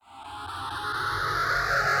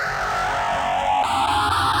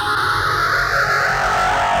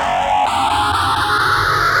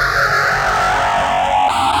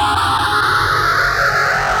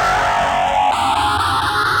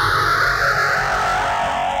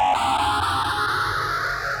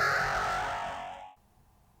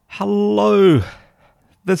Hello,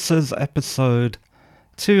 this is episode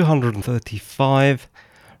 235,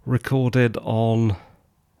 recorded on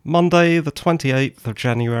Monday the 28th of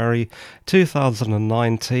January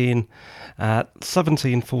 2019 at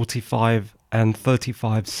 17:45 and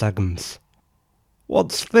 35 seconds.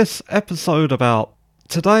 What's this episode about?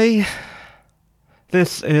 Today,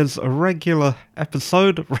 this is a regular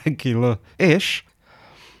episode, regular-ish,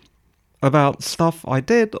 about stuff I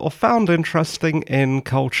did or found interesting in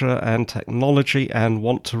culture and technology and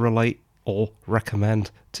want to relate or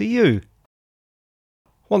recommend to you.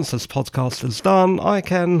 Once this podcast is done, I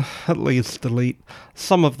can at least delete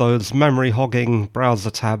some of those memory-hogging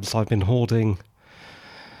browser tabs I've been hoarding.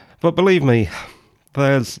 But believe me,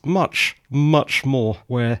 there's much, much more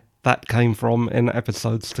where that came from in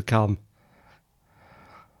episodes to come.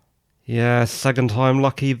 Yeah, second time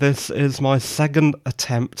lucky, this is my second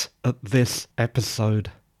attempt at this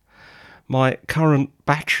episode. My current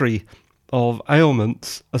battery of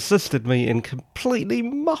ailments assisted me in completely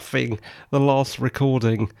muffing the last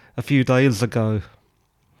recording a few days ago.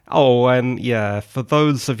 Oh, and yeah, for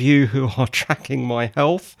those of you who are tracking my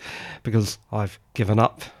health, because I've given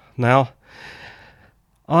up now,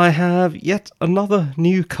 I have yet another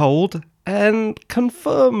new cold and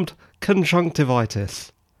confirmed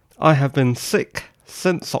conjunctivitis. I have been sick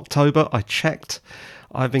since October. I checked.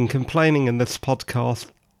 I've been complaining in this podcast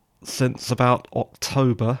since about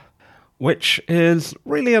October, which is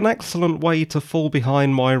really an excellent way to fall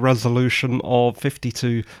behind my resolution of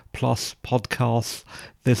 52 plus podcasts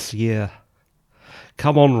this year.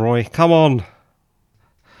 Come on, Roy, come on.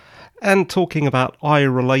 And talking about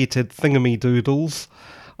eye-related thingamy-doodles,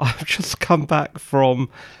 I've just come back from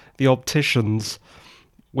the opticians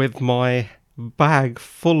with my bag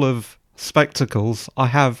full of spectacles. I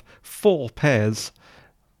have 4 pairs.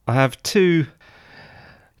 I have 2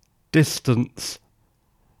 distance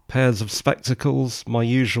pairs of spectacles, my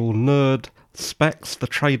usual nerd specs, the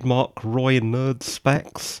trademark Roy Nerd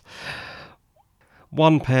specs.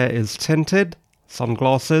 1 pair is tinted,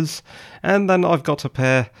 sunglasses, and then I've got a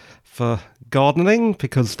pair for gardening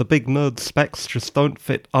because the big nerd specs just don't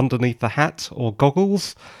fit underneath a hat or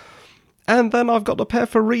goggles. And then I've got a pair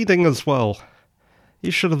for reading as well. You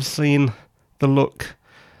should have seen the look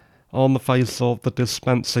on the face of the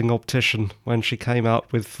dispensing optician when she came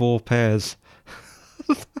out with 4 pairs.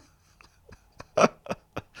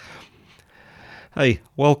 Hey,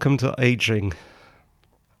 welcome to aging.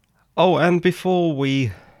 Oh, and before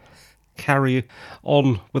we carry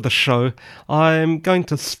on with the show, I'm going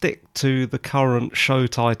to stick to the current show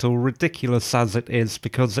title, ridiculous as it is,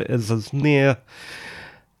 because it is as near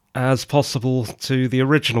as possible to the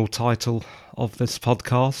original title of this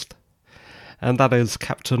podcast, and that is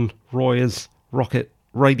Captain Roy's Rocket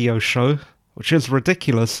Radio Show, which is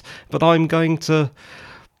ridiculous, but I'm going to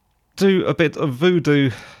do a bit of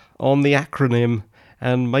voodoo on the acronym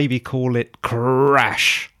and maybe call it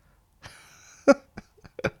CRASH.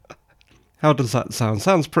 How does that sound?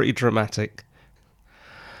 Sounds pretty dramatic.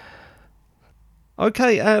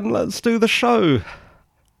 Okay, and let's do the show.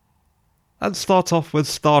 Let's start off with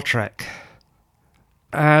Star Trek.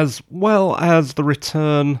 As well as the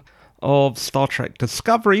return of Star Trek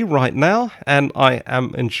Discovery right now, and I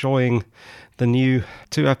am enjoying the new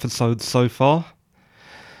 2 episodes so far.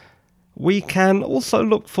 We can also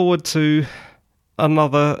look forward to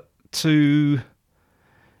another 2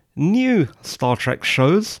 new Star Trek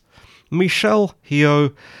shows. Michelle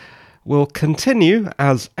Yeoh will continue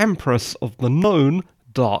as Empress of the known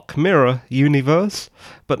Dark Mirror universe,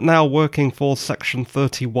 but now working for Section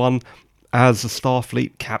 31 as a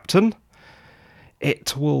Starfleet captain.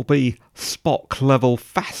 It will be Spock-level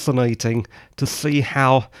fascinating to see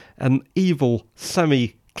how an evil,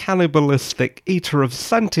 semi-cannibalistic eater of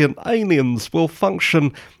sentient aliens will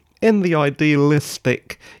function in the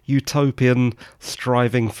idealistic, utopian,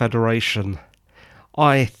 striving Federation.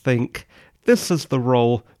 I think this is the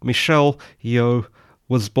role Michelle Yeoh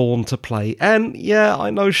was born to play. And yeah, I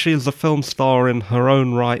know she is a film star in her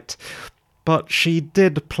own right, but she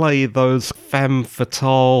did play those femme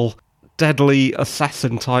fatale, deadly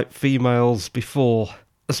assassin-type females before,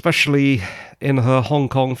 especially in her Hong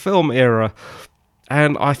Kong film era,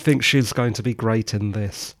 and I think she's going to be great in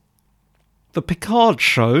this. The Picard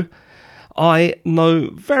show, I know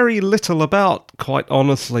very little about, quite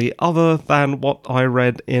honestly, other than what I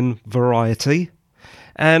read in Variety.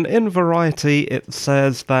 And in Variety it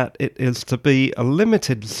says that it is to be a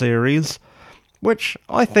limited series, which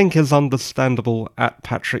I think is understandable at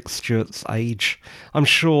Patrick Stewart's age. I'm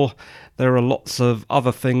sure there are lots of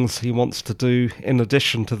other things he wants to do in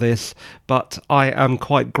addition to this, but I am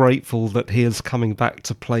quite grateful that he is coming back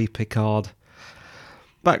to play Picard.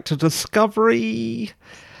 back to Discovery,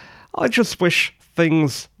 I just wish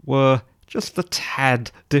things were just a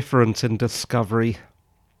tad different in Discovery.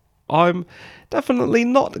 I'm definitely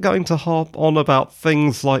not going to harp on about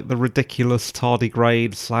things like the ridiculous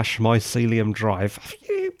tardigrade / mycelium drive.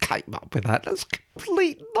 You came up with that. That's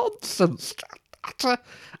complete nonsense.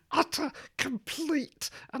 Utter, complete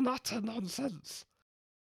and utter nonsense.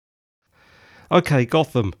 Okay,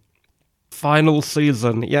 Gotham. Final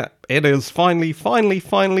season. Yeah, it is finally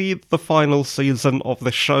the final season of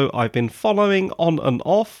the show I've been following on and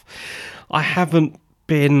off. I haven't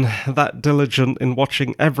been that diligent in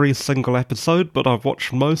watching every single episode, but I've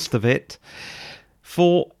watched most of it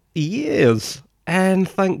for years, and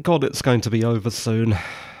thank God it's going to be over soon.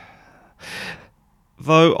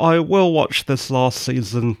 Though I will watch this last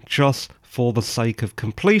season just for the sake of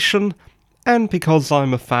completion, and because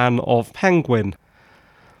I'm a fan of Penguin.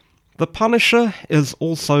 The Punisher is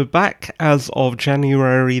also back as of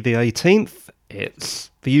January the 18th. It's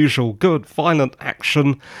the usual good, violent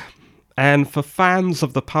action. And for fans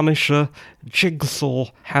of The Punisher, Jigsaw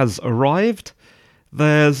has arrived.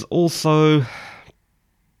 There's also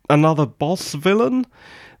another boss villain,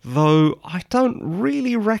 though I don't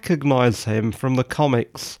really recognise him from the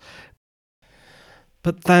comics.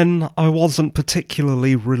 But then I wasn't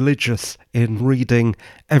particularly religious in reading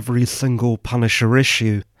every single Punisher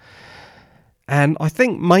issue. And I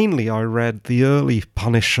think mainly I read the early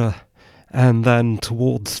Punisher, and then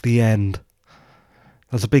towards the end.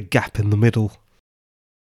 There's a big gap in the middle.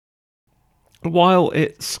 While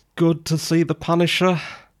it's good to see the Punisher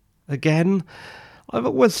again, I've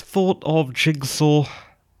always thought of Jigsaw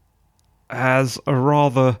as a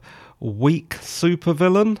rather weak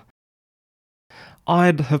supervillain.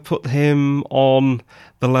 I'd have put him on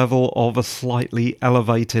the level of a slightly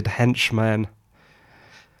elevated henchman.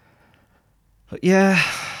 But yeah,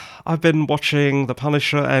 I've been watching The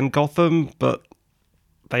Punisher and Gotham, but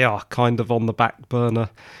they are kind of on the back burner.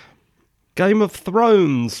 Game of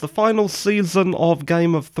Thrones. The final season of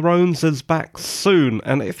Game of Thrones is back soon,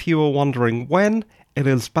 and if you were wondering when, it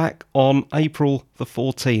is back on April the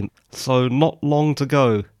 14th, so not long to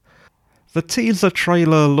go. The teaser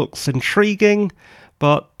trailer looks intriguing,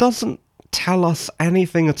 but doesn't tell us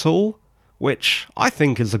anything at all, which I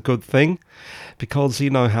think is a good thing, because you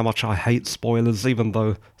know how much I hate spoilers, even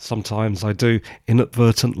though sometimes I do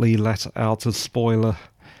inadvertently let out a spoiler.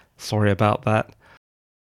 Sorry about that.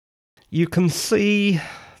 You can see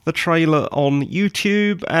the trailer on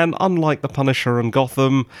YouTube, and unlike The Punisher and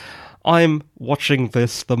Gotham, I'm watching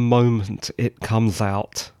this the moment it comes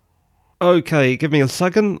out. Okay, give me a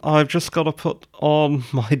second. I've just got to put on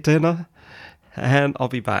my dinner, and I'll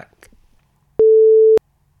be back.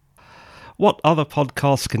 What other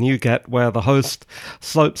podcast can you get where the host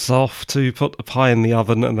slopes off to put a pie in the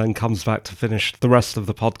oven and then comes back to finish the rest of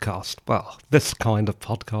the podcast? Well, this kind of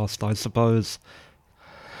podcast, I suppose.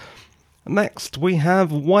 Next, we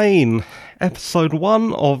have Wayne. Episode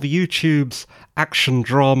 1 of YouTube's action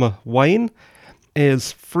drama Wayne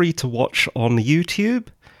is free to watch on YouTube.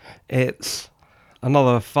 It's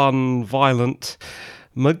another fun, violent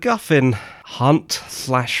MacGuffin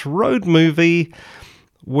hunt/road movie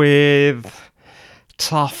with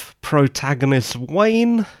tough protagonist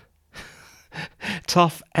Wayne,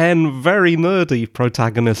 tough and very nerdy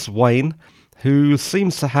protagonist Wayne, who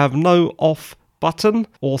seems to have no off button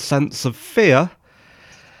or sense of fear.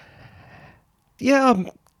 Yeah,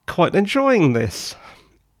 I'm quite enjoying this.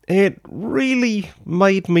 It really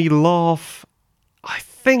made me laugh. I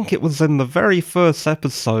think it was in the very first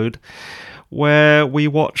episode where we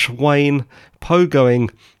watch Wayne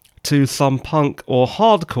pogoing to some punk or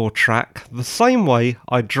hardcore track the same way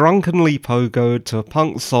I drunkenly pogoed to a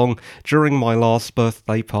punk song during my last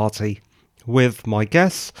birthday party, with my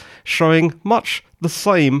guests showing much the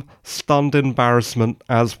same stunned embarrassment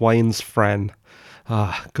as Wayne's friend.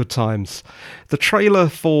 Ah, good times. The trailer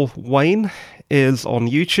for Wayne is on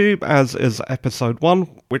YouTube, as is episode 1,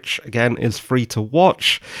 which again is free to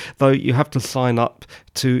watch, though you have to sign up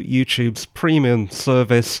to YouTube's premium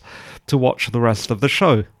service to watch the rest of the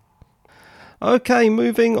show. Okay,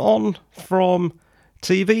 moving on from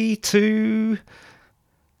TV to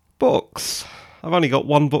books. I've only got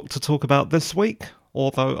one book to talk about this week,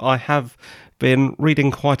 although I have been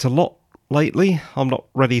reading quite a lot lately. I'm not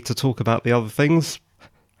ready to talk about the other things.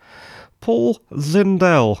 Paul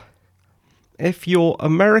Zindel. If you're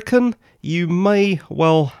American, you may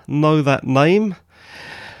well know that name.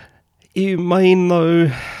 You may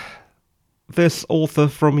know this author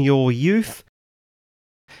from your youth.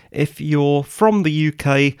 If you're from the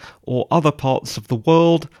UK or other parts of the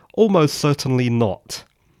world, almost certainly not.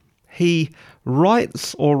 He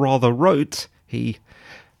writes, or rather wrote, he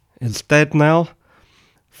is dead now.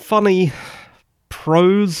 Funny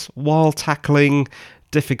prose while tackling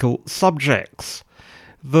difficult subjects.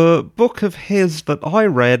 The book of his that I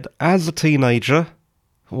read as a teenager,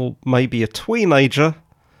 or maybe a tweenager,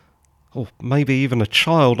 or maybe even a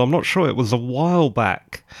child, I'm not sure, it was a while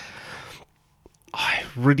back. I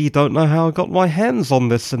really don't know how I got my hands on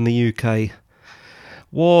this in the UK.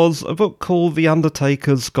 Was a book called The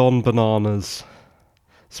Undertaker's Gone Bananas.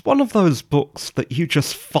 It's one of those books that you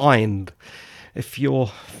just find if your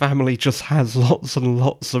family just has lots and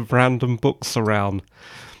lots of random books around.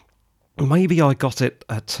 Maybe I got it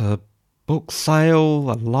at a book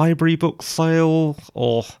sale, a library book sale,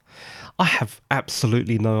 or I have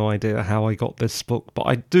absolutely no idea how I got this book, but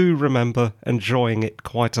I do remember enjoying it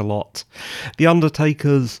quite a lot. The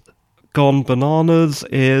Undertaker's Gone Bananas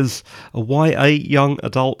is a YA young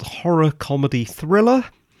adult horror comedy thriller,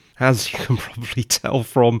 as you can probably tell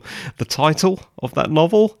from the title of that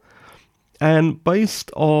novel. And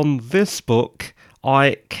based on this book,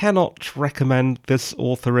 I cannot recommend this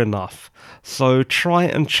author enough, so try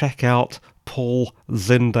and check out Paul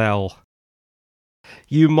Zindel.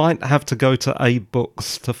 You might have to go to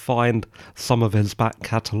AbeBooks to find some of his back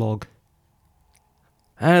catalogue.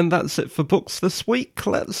 And that's it for books this week.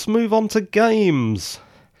 Let's move on to games.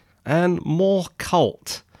 And more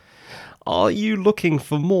cult. Are you looking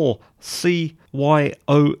for more CYOA-ish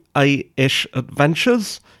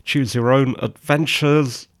adventures? Choose your own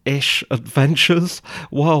adventures-ish adventures,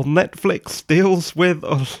 while Netflix deals with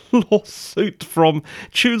a lawsuit from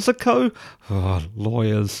Chooserco?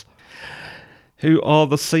 Lawyers. Who are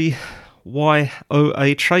the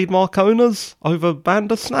CYOA trademark owners over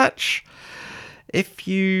Bandersnatch? If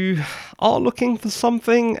you are looking for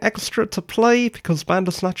something extra to play because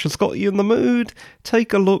Bandersnatch has got you in the mood,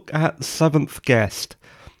 take a look at Seventh Guest.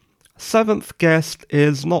 Seventh Guest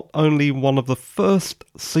is not only one of the first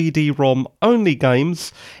CD-ROM only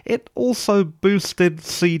games, it also boosted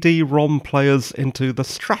CD-ROM players into the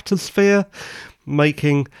stratosphere,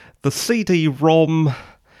 making the CD-ROM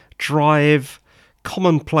drive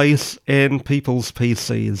commonplace in people's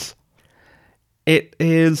PCs. It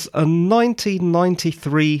is a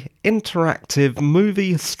 1993 interactive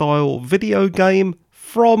movie-style video game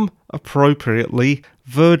from, appropriately,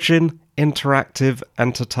 Virgin Interactive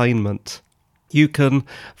Entertainment. You can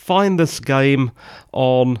find this game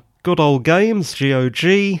on Good Old Games,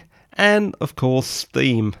 GOG, and, of course,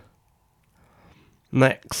 Steam.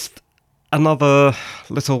 Next, another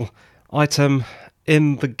little item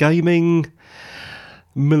in the gaming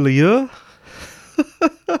milieu.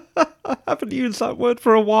 I haven't used that word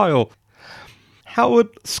for a while. Howard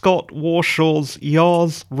Scott Warshaw's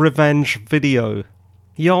Yar's Revenge video.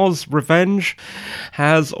 Yar's Revenge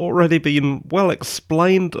has already been well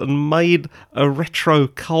explained and made a retro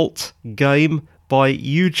cult game by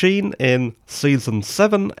Eugene in Season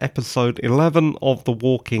 7, Episode 11 of The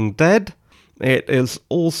Walking Dead. It is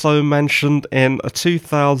also mentioned in a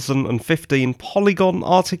 2015 Polygon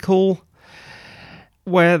article,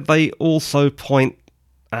 where they also point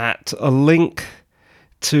at a link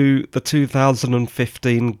to the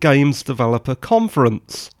 2015 Games Developer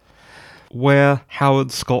Conference, where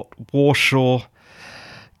Howard Scott Warshaw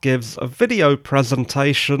gives a video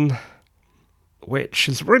presentation which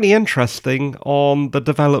is really interesting on the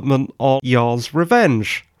development of Yar's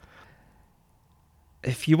Revenge.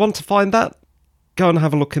 If you want to find that, go and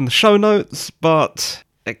have a look in the show notes, but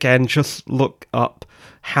again, just look up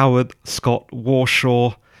Howard Scott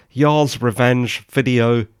Warshaw Yar's Revenge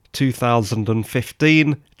video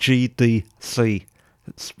 2015 GDC.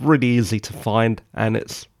 It's really easy to find and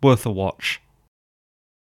it's worth a watch.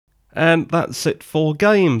 And that's it for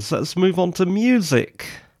games. Let's move on to music.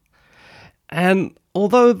 And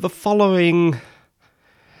although the following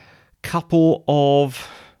couple of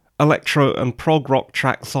electro and prog rock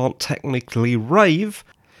tracks aren't technically rave,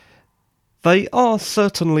 they are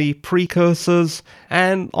certainly precursors,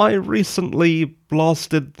 and I recently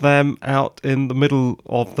blasted them out in the middle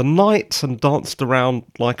of the night and danced around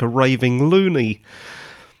like a raving loony.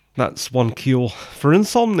 That's one cure for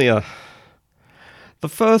insomnia. The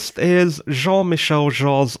first is Jean-Michel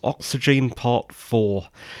Jarre's Oxygen Part 4.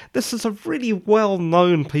 This is a really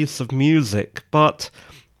well-known piece of music, but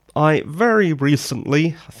I very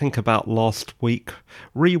recently, I think about last week,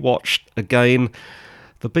 rewatched again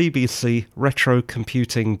the BBC retro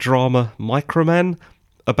computing drama Micromen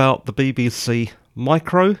about the BBC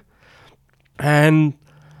Micro, and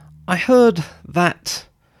I heard that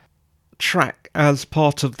track as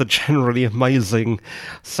part of the generally amazing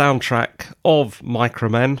soundtrack of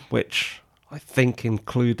Micromen, which I think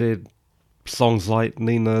included songs like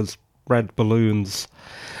Nina's Red Balloons,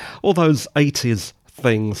 all those 80s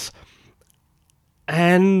things.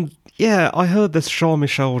 And yeah, I heard this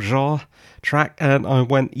Jean-Michel Jarre track and I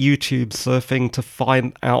went YouTube surfing to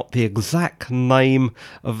find out the exact name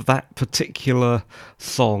of that particular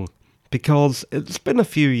song. Because it's been a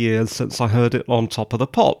few years since I heard it on Top of the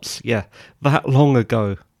Pops. Yeah, that long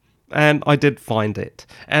ago. And I did find it.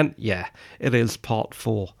 And yeah, it is part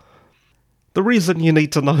 4. The reason you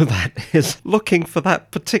need to know that is looking for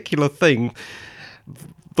that particular thing.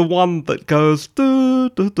 The one that goes... Da,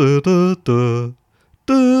 da, da, da, da.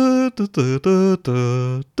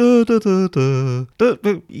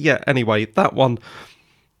 Yeah, anyway, that one.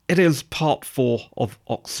 It is part 4 of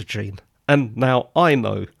Oxygen. And now I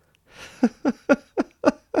know.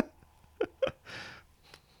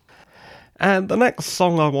 And the next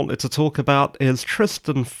song I wanted to talk about is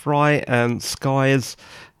Tristan Fry and Sky's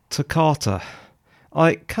Toccata.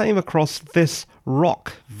 I came across this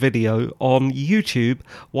rock video on YouTube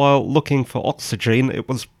while looking for Oxygen. It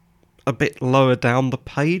was a bit lower down the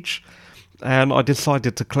page, and I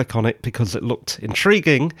decided to click on it because it looked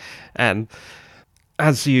intriguing, and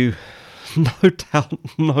as you no doubt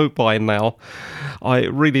know by now, I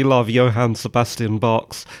really love Johann Sebastian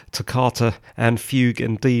Bach's Toccata and Fugue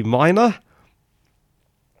in D minor,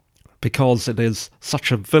 because it is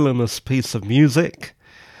such a villainous piece of music.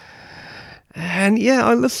 And yeah,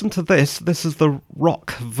 I listened to this. This is the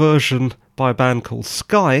rock version by a band called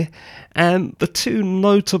Sky, and the two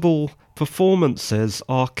notable performances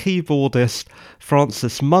are keyboardist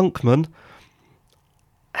Francis Monkman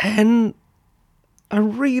and a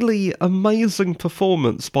really amazing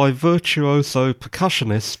performance by virtuoso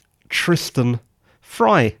percussionist Tristan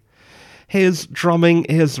Fry. His drumming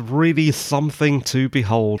is really something to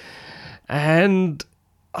behold. And,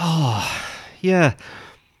 yeah.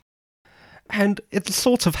 And it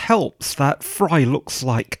sort of helps that Fry looks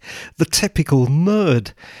like the typical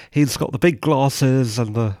nerd. He's got the big glasses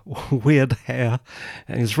and the weird hair,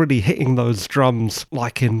 and he's really hitting those drums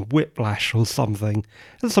like in Whiplash or something.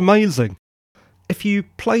 It's amazing. If you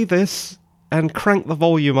play this and crank the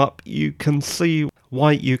volume up, you can see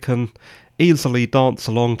why you can easily dance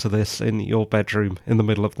along to this in your bedroom in the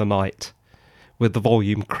middle of the night, with the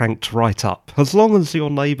volume cranked right up, as long as your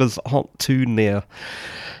neighbours aren't too near.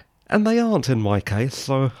 And they aren't in my case,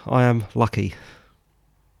 so I am lucky.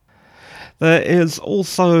 There is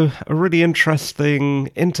also a really interesting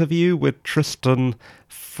interview with Tristan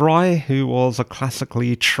Fry, who was a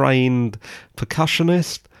classically trained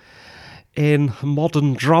percussionist in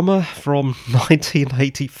Modern Drummer from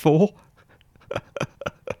 1984.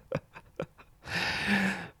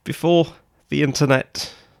 Before the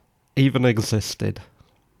internet even existed.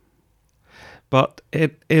 But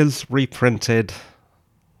it is reprinted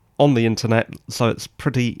on the internet, so it's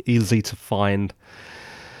pretty easy to find.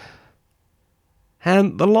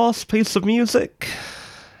 And the last piece of music,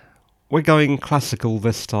 we're going classical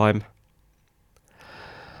this time.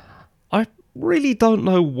 I really don't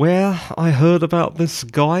know where I heard about this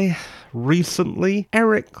guy recently.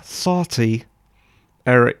 Eric Satie,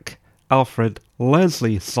 Eric Alfred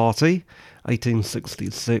Leslie Satie,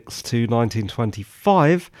 1866 to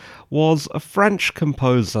 1925, was a French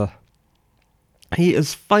composer. He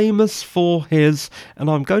is famous for his, and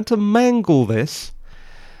I'm going to mangle this,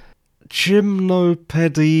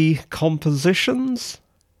 gymnopédie compositions.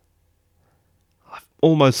 I'm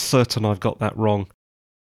almost certain I've got that wrong.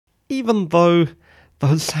 Even though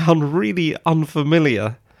those sound really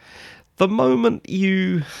unfamiliar, the moment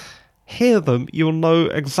you hear them, you'll know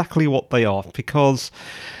exactly what they are, because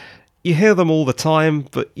you hear them all the time,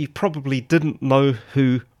 but you probably didn't know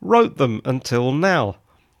who wrote them until now.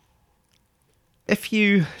 If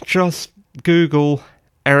you just Google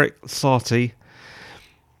Eric Satie,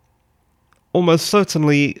 almost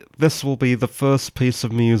certainly this will be the first piece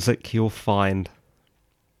of music you'll find.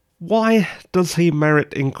 Why does he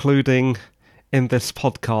merit including in this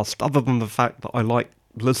podcast, other than the fact that I like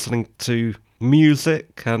listening to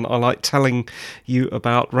music and I like telling you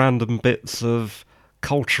about random bits of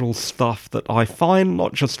cultural stuff that I find,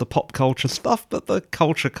 not just the pop culture stuff, but the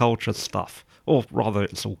culture stuff. Or rather,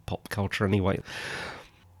 it's all pop culture anyway.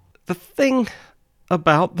 The thing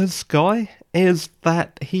about this guy is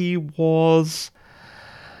that he was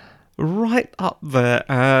right up there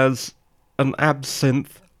as an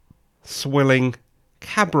absinthe swilling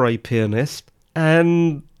cabaret pianist,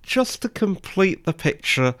 and just to complete the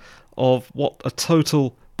picture of what a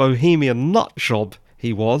total bohemian nutjob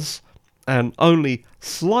he was, and only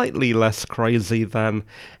slightly less crazy than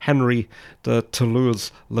Henry de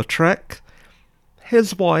Toulouse-Lautrec,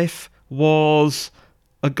 his wife was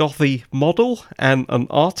a gothy model and an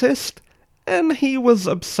artist, and he was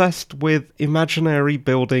obsessed with imaginary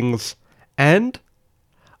buildings and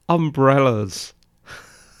umbrellas.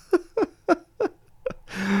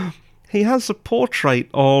 He has a portrait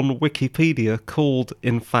on Wikipedia called,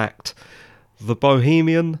 in fact, The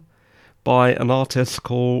Bohemian by an artist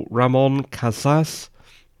called Ramon Casas,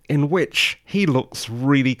 in which he looks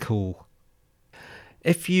really cool.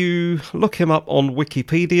 If you look him up on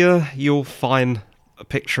Wikipedia, you'll find a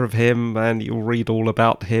picture of him and you'll read all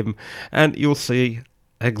about him and you'll see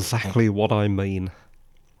exactly what I mean.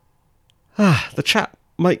 The chap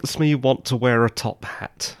makes me want to wear a top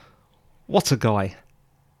hat. What a guy.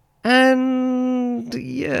 And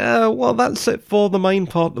yeah, well, that's it for the main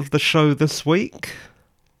part of the show this week.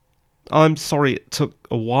 I'm sorry it took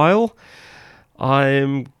a while.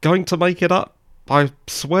 I'm going to make it up. I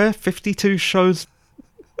swear, 52 shows.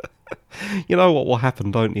 You know what will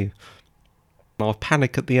happen, don't you? I'll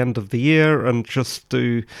panic at the end of the year and just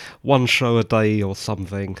do one show a day or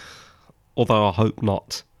something. Although I hope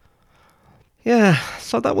not. Yeah,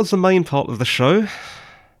 so that was the main part of the show.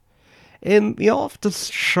 In the after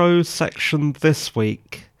show section this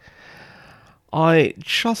week, I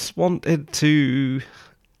just wanted to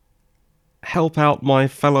help out my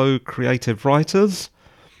fellow creative writers.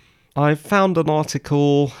 I found an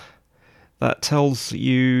article that tells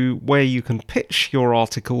you where you can pitch your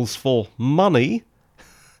articles for money,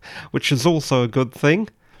 which is also a good thing.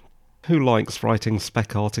 Who likes writing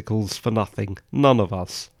spec articles for nothing? None of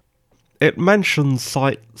us. It mentions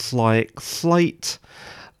sites like Slate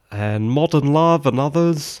and Modern Love and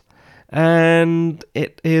others, and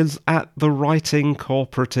it is at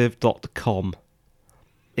thewritingcooperative.com.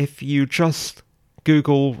 If you just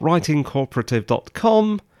Google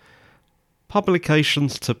writingcooperative.com,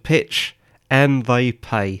 publications to pitch, and they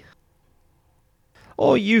pay.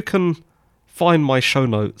 Or you can find my show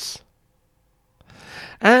notes.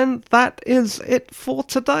 And that is it for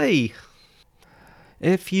today.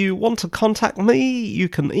 If you want to contact me, you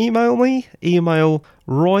can email me. Email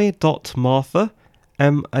roy.mathur,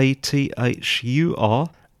 MATHUR,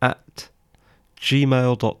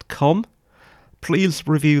 @gmail.com. Please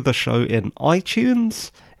review the show in iTunes.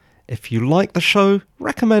 If you like the show,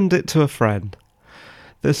 recommend it to a friend.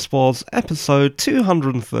 This was episode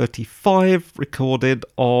 235, recorded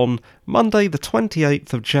on Monday the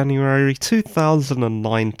 28th of January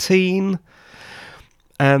 2019.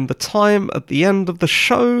 And the time at the end of the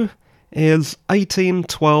show is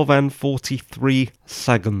 18:12 and 43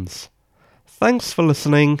 seconds. Thanks for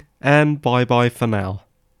listening, and bye-bye for now.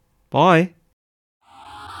 Bye.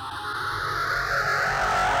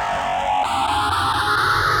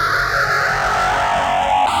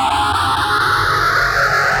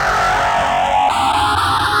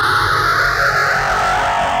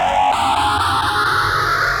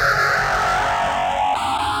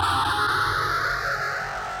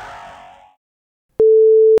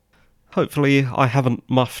 Hopefully I haven't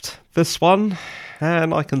muffed this one,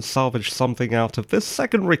 and I can salvage something out of this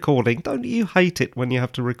second recording. Don't you hate it when you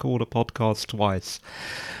have to record a podcast twice?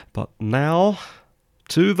 But now,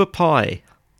 to the pie.